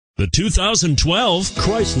The 2012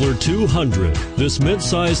 Chrysler 200. This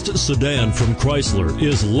mid-sized sedan from Chrysler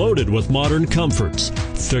is loaded with modern comforts.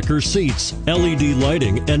 Thicker seats, LED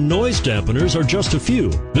lighting, and noise dampeners are just a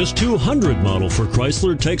few. This 200 model for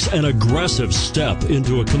Chrysler takes an aggressive step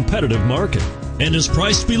into a competitive market and is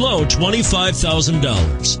priced below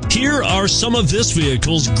 $25,000. Here are some of this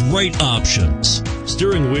vehicle's great options: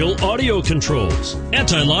 steering wheel audio controls,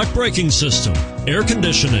 anti-lock braking system, air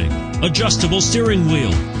conditioning, adjustable steering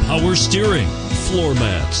wheel, power steering, floor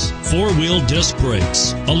mats, four-wheel disc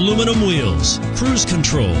brakes, aluminum wheels, cruise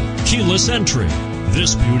control, keyless entry.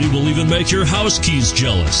 This beauty will even make your house keys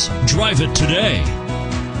jealous. Drive it today.